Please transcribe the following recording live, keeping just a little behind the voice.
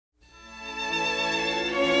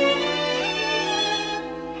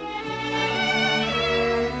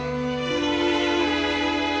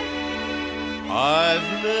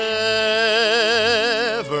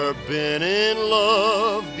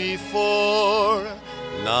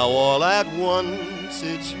before. Now all at once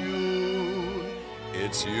it's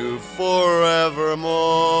you forevermore.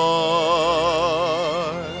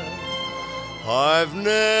 I've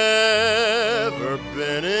never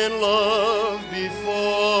been in love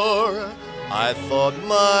before. I thought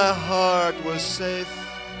my heart was safe.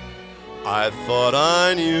 I thought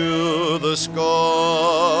I knew the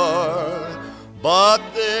score. But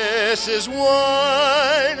this is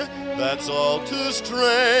wine that's all too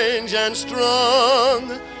strange and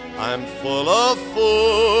strong. I'm full of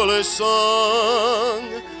foolish song,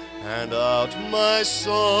 and out my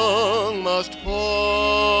song must pour.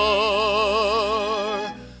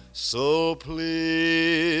 So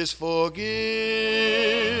please forgive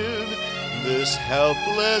this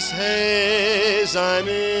helpless haze I'm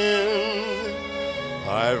in.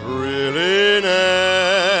 I've really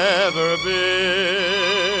never been